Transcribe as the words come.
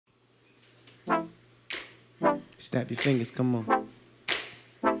Snap your fingers, come on.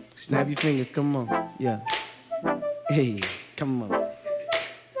 Snap your fingers, come on. Yeah. Hey, come on.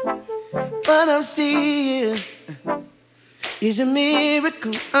 What I'm seeing is a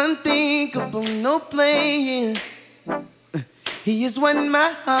miracle, unthinkable, no playing. He is what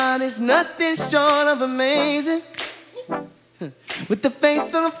my heart is, nothing short of amazing. With the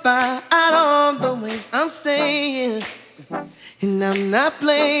faith on fire out on the waves, I'm staying, and I'm not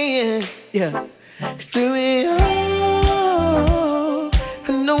playing. Yeah, 'cause through it all,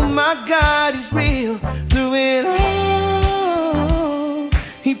 I know my God is real. Through it all,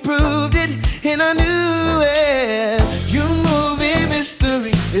 He proved it, and I knew it. You move in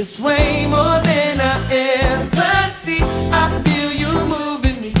mystery, it's way more than I ever see. I feel you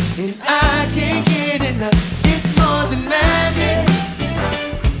moving me, and I can't get enough. It's more than magic.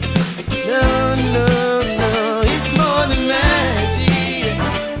 No, no, no, it's more than magic.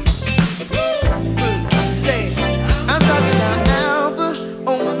 Say, I'm talking about Alpha,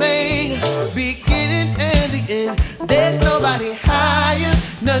 Omega, beginning and the end. There's nobody higher,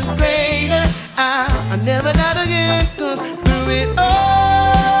 none greater. I never doubt again, 'cause through it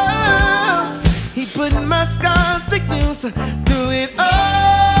all, He put my scars to use. Through it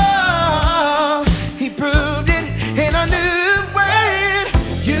all, He proved it, and I knew it.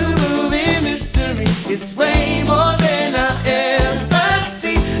 You move in mystery, it's way more than I ever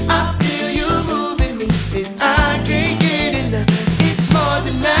see. I feel you moving me, and I can't get enough. It's more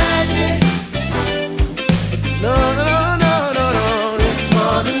than magic. No, no, no, no, no, no. It's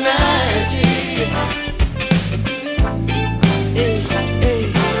more than magic. Hey, hey.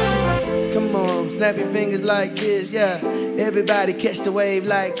 Come on, snap your fingers like this, yeah. Everybody catch the wave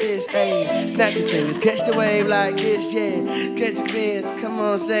like this, hey. Snap your fingers, catch the wave like this, yeah. Catch your fingers, come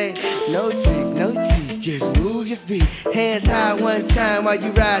on, say. No tricks, no cheats, just move your feet. Hands high one time while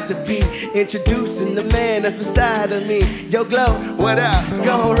you ride the beat. Introducing the man that's beside of me. Yo, Glow, What up?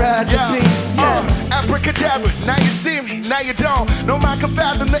 go ride the beat, yeah. Abracadabra, now you see me, now you don't. No mind can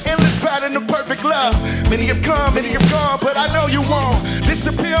fathom the endless pattern of perfect love. Many have come, many have gone, but I know you won't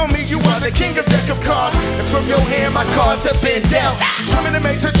disappear on me. You are the king of deck of cards, and from your hand my cards have been dealt. Swimming in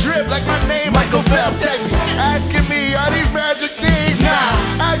major drip like my name Michael Phelps. Asking me, are these magic things?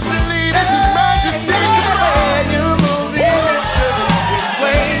 Nah, actually this is magic.